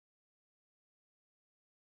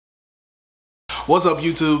What's up,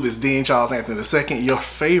 YouTube? It's Dean Charles Anthony II, your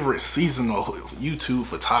favorite seasonal YouTube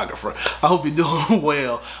photographer. I hope you're doing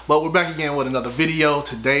well. But we're back again with another video.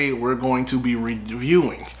 Today we're going to be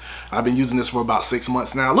reviewing. I've been using this for about 6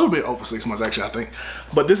 months now, a little bit over 6 months actually, I think.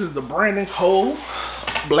 But this is the Brandon Cole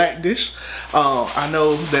Black Dish. I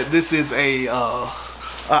know that this is a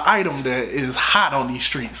item that is hot on these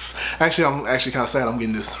streets. Actually, I'm actually kind of sad I'm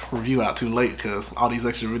getting this review out too late because all these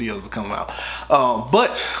extra videos are coming out.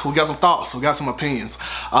 But we got some thoughts, we got some opinions.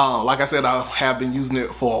 Like I said, I have been using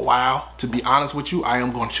it for a while. To be honest with you, I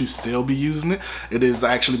am going to still be using it. It has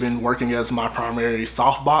actually been working as my primary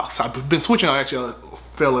softbox. I've been switching actually a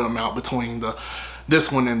fair amount between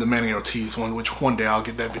this one and the Manny Ortiz one, which one day I'll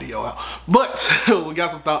get that video out. But we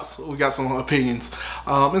got some thoughts, we got some opinions,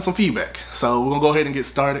 and some feedback. So we're gonna go ahead and get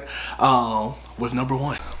started with number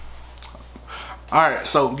one. Alright,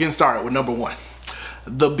 so getting started with number one,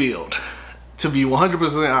 the build. To be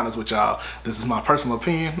 100% honest with y'all, this is my personal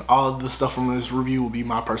opinion. All of the stuff from this review will be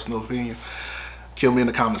my personal opinion. Kill me in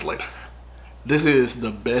the comments later. This is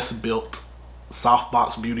the best built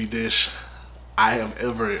softbox beauty dish I have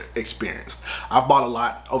ever experienced. I've bought a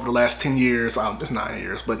lot over the last 10 years. It's 9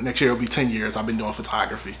 years, but next year it'll be 10 years I've been doing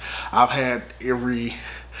photography. I've had every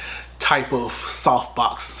type of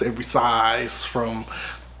softbox, every size from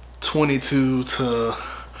 22 to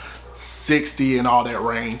 60 and all that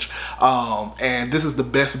range. And this is the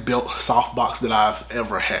best built softbox that I've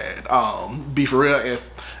ever had. Be for real, if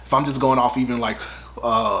I'm just going off even like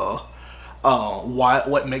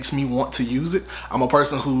what makes me want to use it. I'm a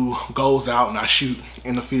person who goes out and I shoot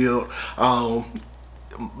in the field.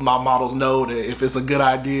 My models know that if it's a good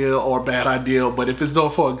idea or a bad idea, but if it's done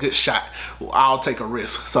for a good shot, I'll take a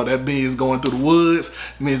risk. So that means going through the woods,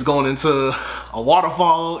 it means going into a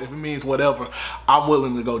waterfall, if it means whatever, I'm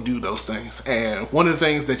willing to go do those things. And one of the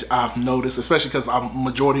things that I've noticed, especially because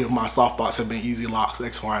majority of my softbox have been easy locks,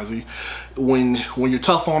 X, Y, and Z, when you're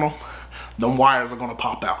tough on them, the wires are going to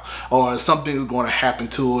pop out, or something is going to happen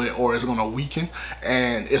to it, or it's going to weaken.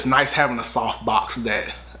 And it's nice having a softbox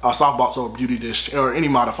or a beauty dish or any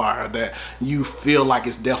modifier that you feel like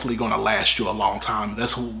it's definitely going to last you a long time.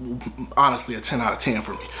 That's honestly a 10 out of 10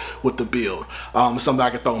 for me with the build. It's something I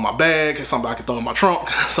can throw in my bag, it's something I can throw in my trunk,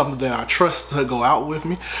 something that I trust to go out with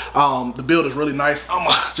me. The build is really nice. I'm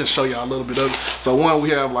gonna just show y'all a little bit of it. So one, we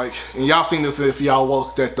have like, and y'all seen this if y'all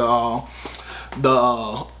walked at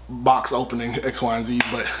the box opening X, Y, and Z,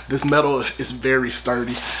 but this metal is very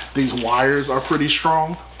sturdy. These wires are pretty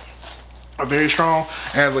strong, very strong.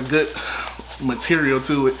 It has a good material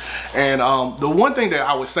to it. And the one thing that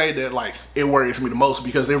I would say that like it worries me the most,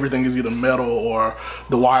 because everything is either metal or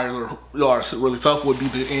the wires are really tough, would be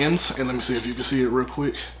the ends. And let me see if you can see it real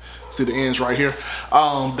quick. See the ends right here.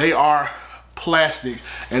 They are plastic,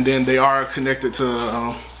 and then they are connected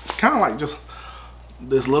to kind of like just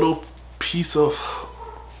this little piece of,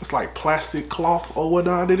 it's like plastic cloth or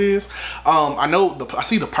whatnot it is. I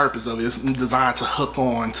see the purpose of it. It's designed to hook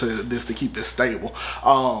on to this to keep this stable.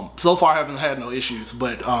 So far I haven't had no issues,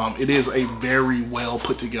 but it is a very well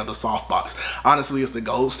put together softbox. Honestly, it's the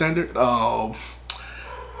gold standard.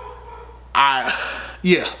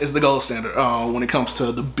 Yeah, it's the gold standard when it comes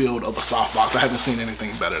to the build of a softbox. I haven't seen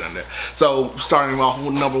anything better than that. So starting off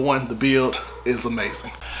with number one, the build is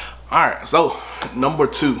amazing. Alright, so number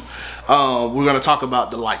two, we're going to talk about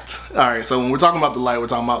the light. Alright, so when we're talking about the light, we're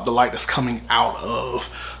talking about the light that's coming out of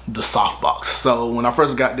the softbox. So when I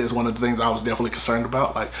first got this, one of the things I was definitely concerned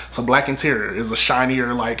about, like, some black interior is a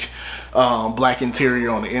shinier, like, black interior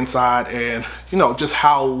on the inside, and you know, just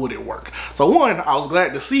how would it work? So one, I was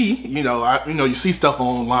glad to see, you see stuff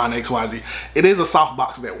online, XYZ. It is a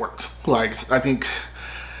softbox that works. Like, I think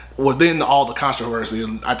within all the controversy,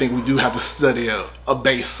 I think we do have to study a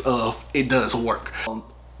base of it does work.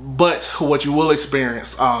 But what you will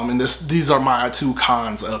experience, and these are my two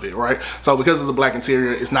cons of it, right? So because it's a black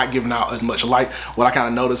interior, it's not giving out as much light. What I kind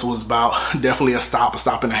of noticed was about definitely a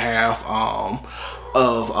stop and a half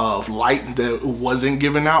of light that wasn't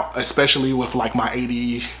giving out, especially with like my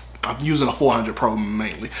 80. I'm using a 400 Pro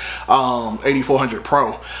mainly, 8400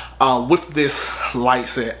 Pro. With this light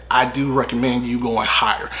set, I do recommend you going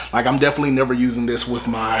higher. Like, I'm definitely never using this with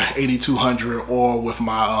my 8200 or with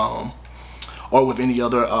my or with any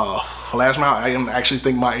other flash mount. I actually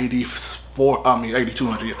think my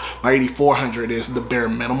 8200, yeah, my 8400 is the bare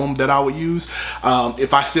minimum that I would use.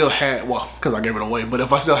 If I still had, well, because I gave it away, but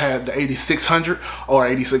if I still had the 8600 or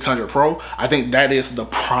 8600 Pro, I think that is the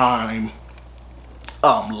prime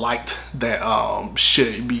light that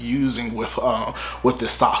should be using with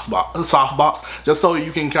this softbox, just so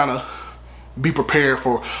you can kind of be prepared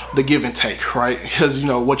for the give and take, right? Because you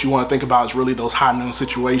know what you want to think about is really those high noon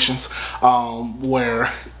situations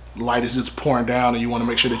where light is just pouring down and you want to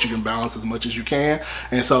make sure that you can balance as much as you can,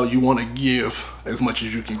 and so you want to give as much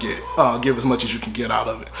as you can get, out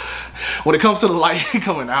of it. When it comes to the light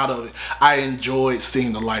coming out of it, I enjoyed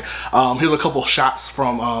seeing the light. Here's a couple shots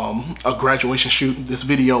from a graduation shoot. This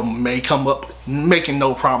video may come up, making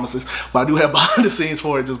no promises, but I do have behind the scenes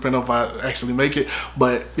for it, just depending on if I actually make it.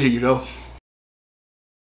 But here you go.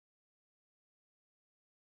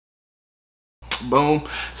 Boom.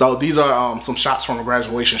 So these are some shots from a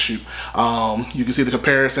graduation shoot. You can see the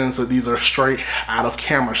comparisons. So these are straight out of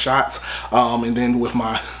camera shots, and then with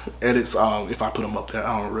my edits, if I put them up there,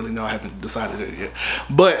 I don't really know, I haven't decided it yet,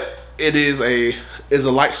 but it is a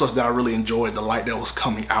light source that I really enjoyed, the light that was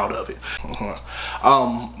coming out of it.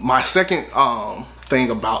 My second thing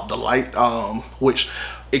about the light, which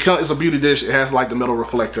it's a beauty dish. It has like the metal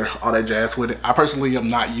reflector, all that jazz with it. I personally am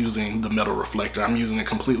not using the metal reflector. I'm using it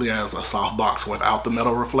completely as a softbox without the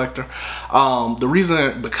metal reflector. The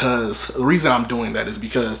reason I'm doing that is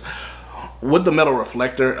because with the metal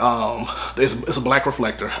reflector, it's a black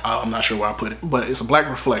reflector. I'm not sure where I put it, but it's a black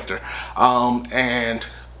reflector. And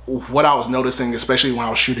what I was noticing, especially when I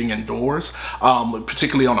was shooting indoors,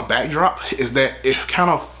 particularly on a backdrop, is that it kind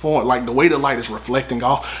of forms, like the way the light is reflecting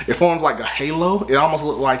off, it forms like a halo. It almost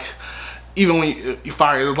looks like, even when you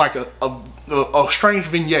fire, it's like a strange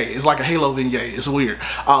vignette. It's like a halo vignette. It's weird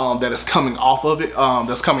that is coming off of it,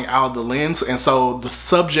 that's coming out of the lens, and so the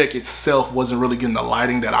subject itself wasn't really getting the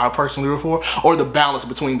lighting that I personally look for, or the balance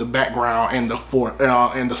between the background and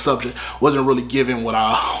the subject wasn't really giving what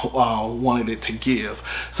I wanted it to give.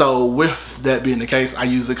 So with that being the case, I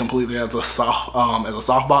use it completely as a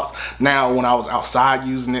softbox. Now, when I was outside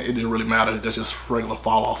using it, it didn't really matter. That's just regular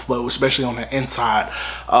fall off, but especially on the inside.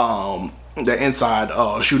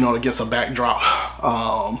 Shooting on against a backdrop,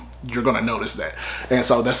 you're gonna notice that, and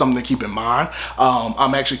so that's something to keep in mind.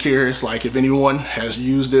 I'm actually curious, like, if anyone has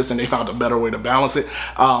used this and they found a better way to balance it,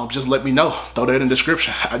 just let me know. Throw that in the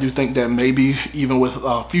description. I do think that maybe even with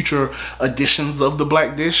future editions of the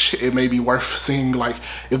Black Dish, it may be worth seeing, like,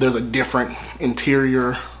 if there's a different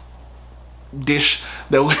interior dish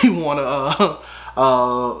that we want to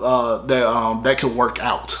that could work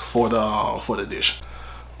out for the dish.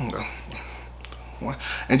 Okay.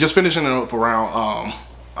 And just finishing it up around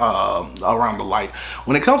the light.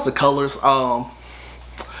 When it comes to colors, to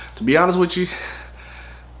be honest with you,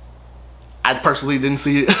 I personally didn't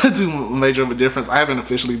see too major of a difference. I haven't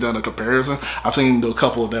officially done a comparison. I've seen a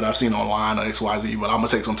couple that I've seen online on XYZ, but I'm gonna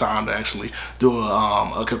take some time to actually do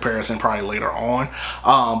a comparison probably later on.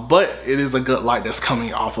 But it is a good light that's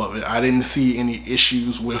coming off of it. I didn't see any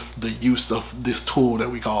issues with the use of this tool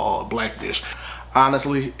that we call Black Dish.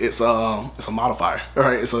 Honestly, it's a modifier,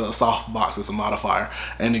 right? It's a softbox, it's a modifier,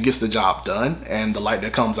 and it gets the job done. And the light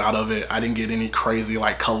that comes out of it, I didn't get any crazy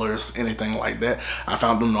like colors, anything like that. I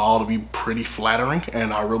found them all to be pretty flattering,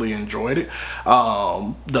 and I really enjoyed it.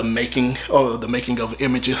 The making of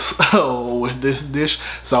images with this dish.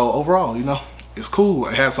 So overall, you know, it's cool.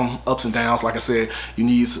 It has some ups and downs. Like I said, you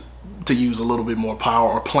need to use a little bit more power,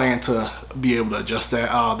 or plan to be able to adjust that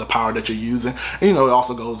the power that you're using. And, you know, it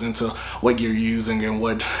also goes into what gear you're using and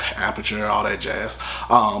what aperture, all that jazz.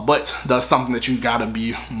 But that's something that you gotta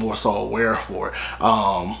be more so aware for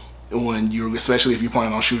when you're, especially if you're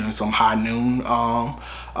planning on shooting some high noon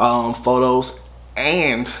photos,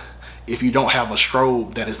 and if you don't have a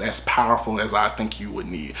strobe that is as powerful as I think you would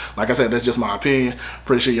need. Like I said, that's just my opinion.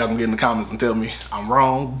 Pretty sure y'all can get in the comments and tell me I'm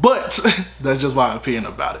wrong, but that's just my opinion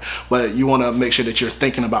about it. But you want to make sure that you're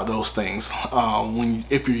thinking about those things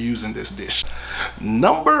if you're using this dish.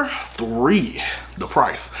 Number 3, the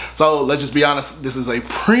price. So let's just be honest, this is a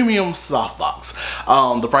premium softbox.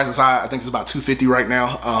 The price is high. I think it's about $250 right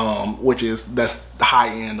now, that's the high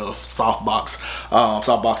end of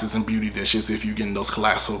softboxes and beauty dishes if you're getting those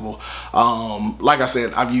collapsible. Like I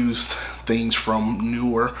said, I've used things from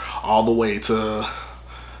newer all the way to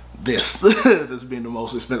this being the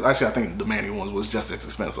most expensive. Actually, I think the Manny ones was just as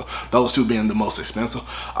expensive, those two being the most expensive.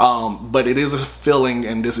 But it is a feeling,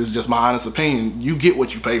 and this is just my honest opinion, you get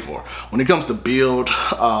what you pay for. When it comes to build,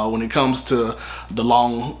 when it comes to the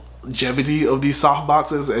longevity of these soft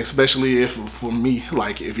boxes, especially if, for me,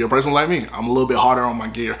 like if you're a person like me, I'm a little bit harder on my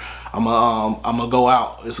gear. I'm gonna go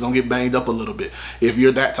out, it's gonna get banged up a little bit. If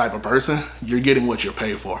you're that type of person, you're getting what you're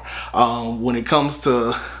paid for. When it comes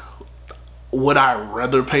to would I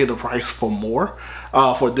rather pay the price for more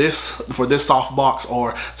for this softbox,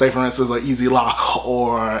 or say for instance an Easy Lock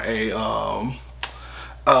or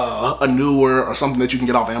a newer or something that you can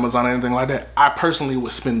get off Amazon or anything like that, I personally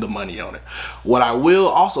would spend the money on it. What I will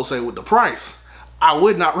also say with the price, I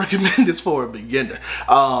would not recommend this for a beginner.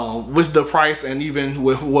 With the price and even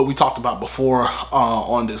with what we talked about before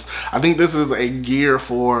on this, I think this is a gear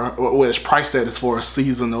for, well, it's priced at is for a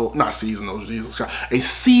seasonal, not seasonal, Jesus Christ, a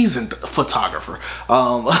seasoned photographer,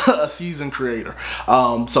 a seasoned creator.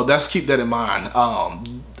 So let's keep that in mind.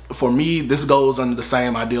 For me, this goes under the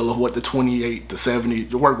same ideal of what the 28 to 70,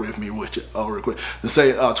 work with me with it real quick, to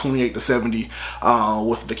say 28 to 70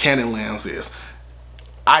 with the Canon lens is.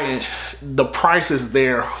 The price is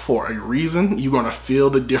there for a reason. You're gonna feel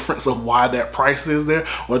the difference of why that price is there,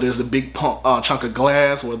 whether it's a big chunk of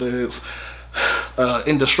glass, whether it's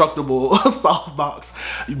indestructible softbox,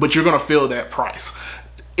 but you're gonna feel that price.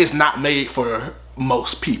 It's not made for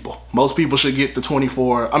most people. Most people should get the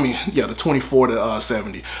 24, I mean, yeah, the 24 to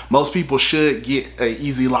 70. Most people should get a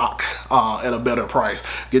Easy Lock at a better price.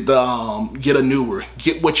 Get a newer.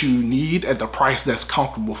 Get what you need at the price that's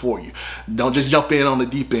comfortable for you. Don't just jump in on the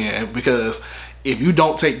deep end, because if you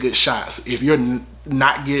don't take good shots, if you're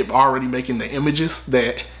not already making the images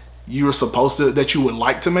that you're supposed to, that you would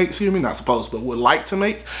like to make, excuse me, not supposed, but would like to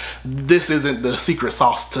make, this isn't the secret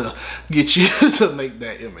sauce to get you to make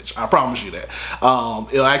that image. I promise you that.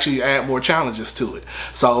 It'll actually add more challenges to it.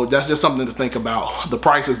 So that's just something to think about. The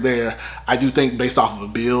price is there. I do think based off of a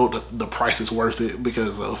build, the price is worth it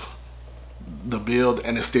because of the build,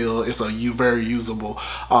 and it's a very usable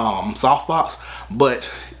softbox.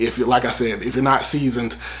 But if you're, like I said, if you're not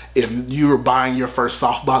seasoned, if you're buying your first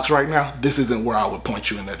softbox right now, this isn't where I would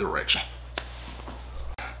point you in that direction.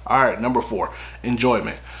 All right, number 4,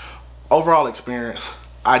 enjoyment. Overall experience,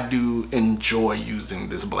 I do enjoy using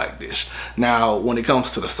this Black Dish. Now, when it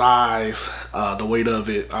comes to the size, the weight of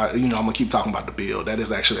it, you know, I'm gonna keep talking about the build. That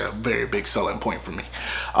is actually a very big selling point for me.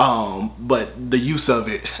 But the use of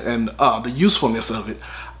it and the usefulness of it,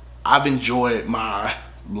 I've enjoyed my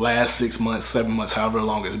last 6 months, 7 months, however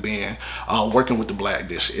long it's been, working with the Black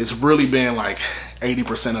Dish. It's really been like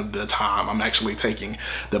 80% of the time I'm actually taking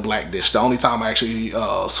the Black Dish. The only time I actually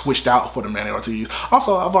switched out for the Manny Ortiz,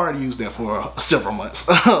 also I've already used that for several months,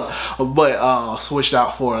 but switched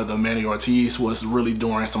out for the Manny Ortiz was really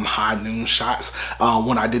during some high noon shots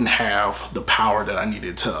when I didn't have the power that I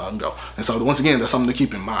needed to go. And so once again, that's something to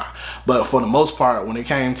keep in mind. But for the most part, when it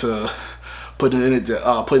came to putting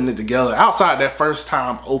it together, outside that first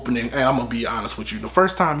time opening, and I'm gonna be honest with you, the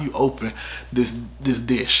first time you open this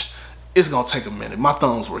dish, it's gonna take a minute. My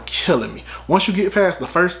thumbs were killing me. Once you get past the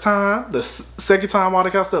first time, the second time, all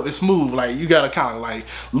that kind of stuff, it's smooth. Like, you gotta kind of like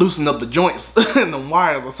loosen up the joints and the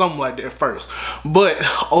wires or something like that first. But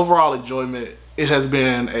overall enjoyment, it has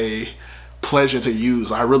been a pleasure to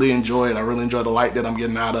use. I really enjoy it. I really enjoy the light that I'm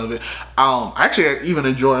getting out of it. Actually, I even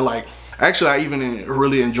enjoy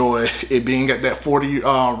really enjoy it being at that 40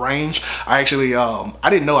 range. I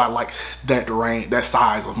didn't know I liked that range, that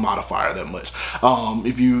size of modifier that much.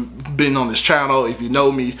 If you've been on this channel, if you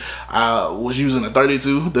know me, I was using a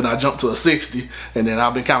 32, then I jumped to a 60, and then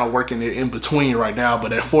I've been kind of working it in between right now.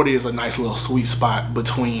 But that 40 is a nice little sweet spot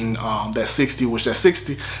between that 60, which that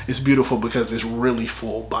 60 is beautiful because it's really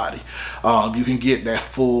full body. You can get that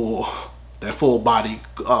full body.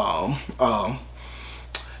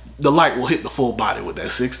 The light will hit the full body with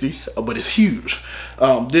that 60, but it's huge.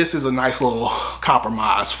 This is a nice little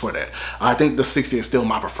compromise for that. I think the 60 is still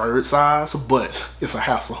my preferred size, but it's a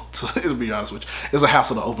hassle, to be honest with you. It's a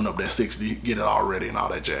hassle to open up that 60, get it all ready and all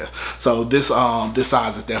that jazz. So this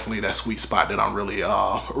size is definitely that sweet spot that I'm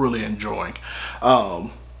really enjoying.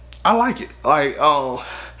 I like it. Like,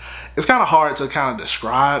 it's kind of hard to kind of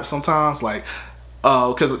describe sometimes, like,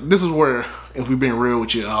 because this is where, if we're being real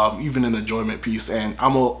with you, even in the enjoyment piece, and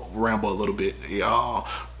I'm gonna ramble a little bit,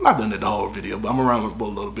 I've done it the whole video, but I'm gonna ramble a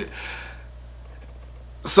little bit.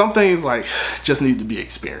 Some things like just need to be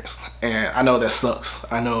experienced, and I know that sucks.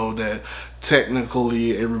 I know that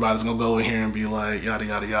technically everybody's gonna go in here and be like yada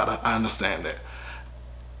yada yada. I understand that.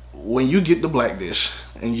 When you get the Black Dish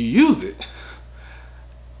and you use it,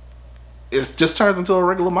 it just turns into a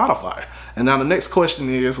regular modifier. And now the next question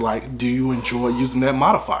is, like, do you enjoy using that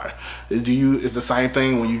modifier? It's the same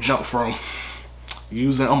thing when you jump from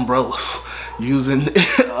using umbrellas, using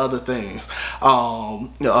other things,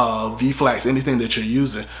 V-Flax, anything that you're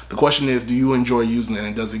using. The question is, do you enjoy using it,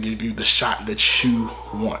 and does it give you the shot that you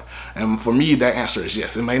want? And for me, that answer is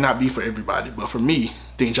yes. It may not be for everybody, but for me,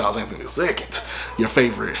 Dean Charles Anthony II, your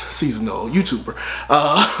favorite seasonal YouTuber,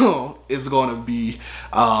 is going to be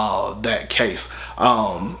that case.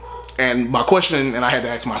 And my question, and I had to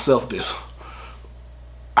ask myself this,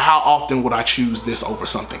 how often would I choose this over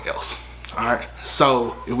something else? All right,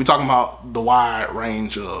 so if we're talking about the wide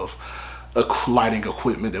range of lighting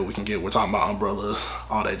equipment that we can get, we're talking about umbrellas,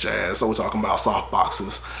 all that jazz. So we're talking about soft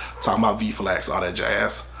boxes, talking about V-Flax, all that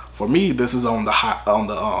jazz. For me, this is on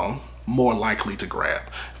the more likely to grab.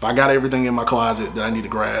 If I got everything in my closet that I need to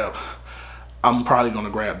grab, I'm probably gonna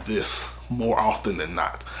grab this more often than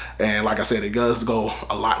not. And like I said, it does go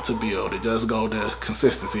a lot to build. It does go to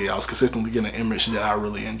consistency. I was consistently getting an image that I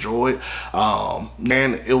really enjoyed.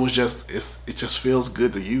 Man, it just feels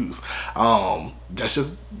good to use. That's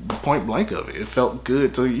just the point blank of it. It felt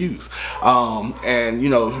good to use. And you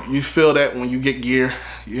know, you feel that when you get gear.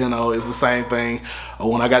 You know, it's the same thing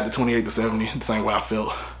when I got the 28 to 70, the same way I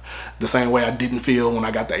felt. The same way I didn't feel when I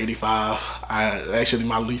got the 85. Actually,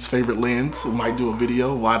 my least favorite lens. We might do a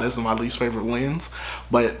video why this is my least favorite lens,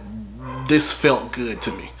 but this felt good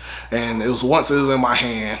to me. And it was once it was in my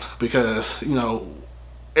hand, because you know,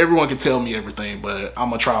 everyone can tell me everything, but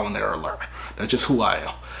I'm a trial and error learner. That's just who I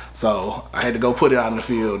am. So I had to go put it out in the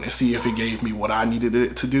field and see if it gave me what I needed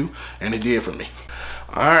it to do, and it did for me.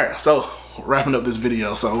 All right, so wrapping up this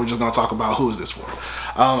video, so we're just gonna talk about who is this for.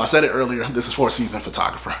 I said it earlier, this is for a seasoned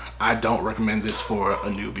photographer. I don't recommend this for a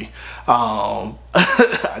newbie.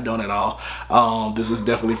 I don't at all. This is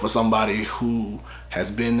definitely for somebody who has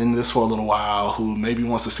been in this for a little while, who maybe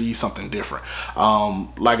wants to see something different.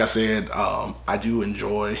 Like I said, I do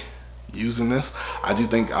enjoy using this. I do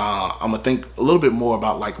think I'm gonna think a little bit more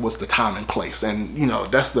about like what's the time and place, and you know,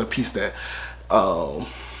 that's the piece that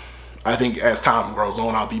I think as time grows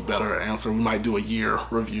on, I'll be better at answering. We might do a year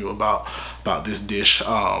review about this dish.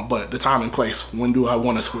 But the time and place, when do I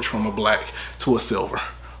want to switch from a black to a silver?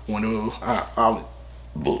 When do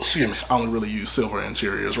excuse me, I only really use silver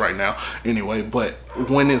interiors right now anyway, but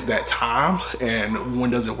when is that time and when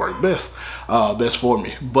does it work best for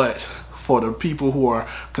me? But for the people who are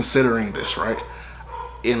considering this, right,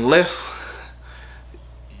 unless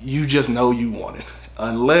you just know you want it,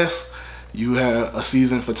 unless you have a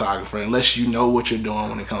seasoned photographer, unless you know what you're doing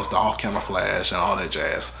when it comes to off-camera flash and all that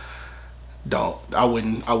jazz, I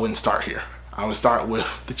wouldn't start here. I would start with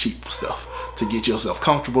the cheap stuff to get yourself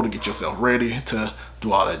comfortable, to get yourself ready to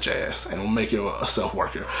do all that jazz and make you a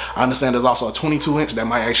self-worker. I understand there's also a 22-inch that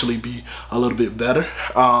might actually be a little bit better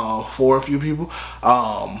for a few people.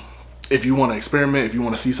 If you want to experiment, if you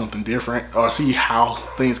want to see something different or see how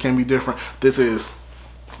things can be different, this is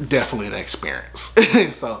definitely an experience.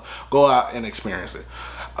 So go out and experience it.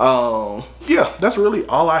 Yeah, that's really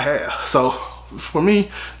all I have. So for me,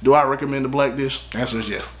 do I recommend the black dish? The answer is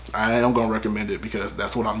yes. I am gonna recommend it because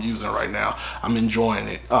that's what I'm using right now. I'm enjoying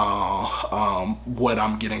it, what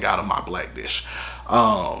I'm getting out of my black dish.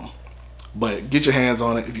 But get your hands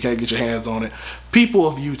on it. If you can't get your hands on it, people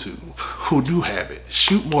of YouTube who do have it,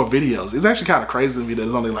 shoot more videos. It's actually kind of crazy to me that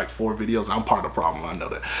there's only like 4 videos. I'm part of the problem, I know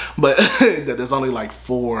that. But that there's only like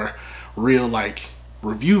 4 real like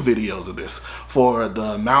review videos of this. For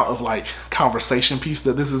the amount of like conversation piece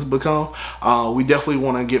that this has become, we definitely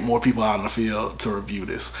want to get more people out in the field to review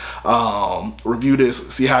this. Review this,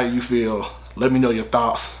 see how you feel. Let me know your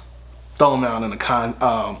thoughts. Throw them out in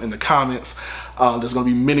the comments. There's gonna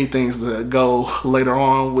be many things that go later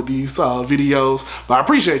on with these videos, but I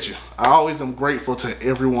appreciate you. I always am grateful to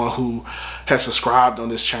everyone who has subscribed on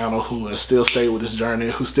this channel, who has still stayed with this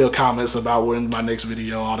journey, who still comments about when my next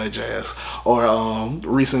video, all that jazz, or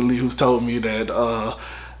recently who's told me that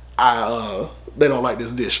they don't like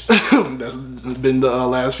this dish. That's been the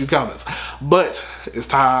last few comments, but it's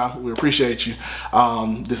time. We appreciate you.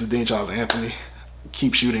 This is Dean Charles Anthony.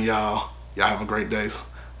 Keep shooting, y'all. Y'all have a great day.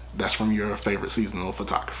 That's from your favorite seasonal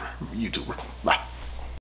photographer, YouTuber. Bye.